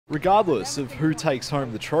Regardless of who takes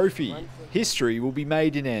home the trophy, history will be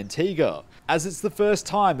made in Antigua, as it's the first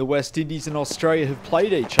time the West Indies and Australia have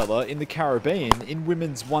played each other in the Caribbean in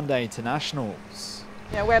women's one-day internationals.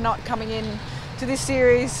 Yeah, we're not coming in to this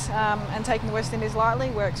series and taking the West Indies lightly.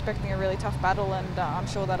 We're expecting a really tough battle, and I'm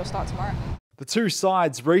sure that'll start tomorrow. The two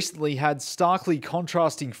sides recently had starkly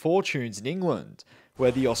contrasting fortunes in England,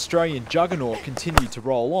 where the Australian juggernaut continued to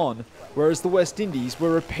roll on, whereas the West Indies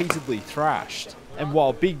were repeatedly thrashed. And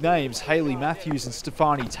while big names Hayley Matthews and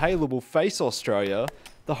Stafanie Taylor will face Australia,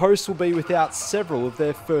 the hosts will be without several of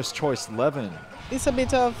their first choice 11. It's a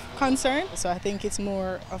bit of concern, so I think it's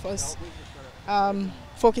more of us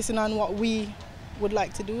focusing on what we would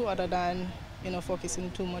like to do other than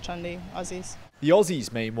focusing too much on the Aussies. The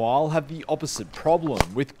Aussies, meanwhile, have the opposite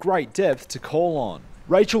problem, with great depth to call on.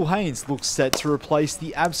 Rachel Haynes looks set to replace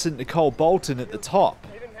the absent Nicole Bolton at the top,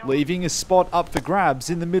 leaving a spot up for grabs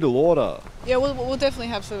in the middle order. Yeah, we'll definitely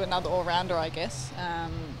have sort of another all-rounder, I guess,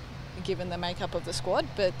 given the makeup of the squad.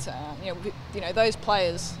 But those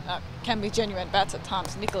players can be genuine bats at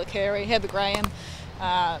times. Nicola Carey, Heather Graham,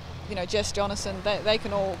 Jess Jonathan, they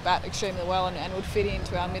can all bat extremely well and would fit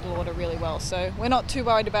into our middle order really well. So we're not too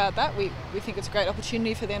worried about that. We think it's a great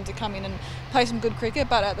opportunity for them to come in and play some good cricket,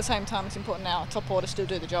 but at the same time it's important our top order still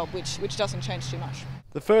do the job, which doesn't change too much.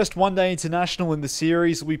 The first one-day international in the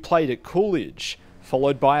series will be played at Coolidge,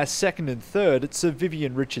 followed by a second and third at Sir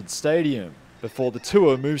Vivian Richards Stadium, before the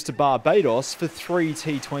tour moves to Barbados for 3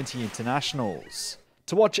 T20 internationals.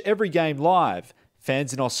 To watch every game live,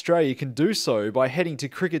 fans in Australia can do so by heading to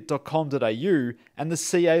cricket.com.au and the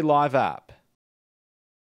CA Live app.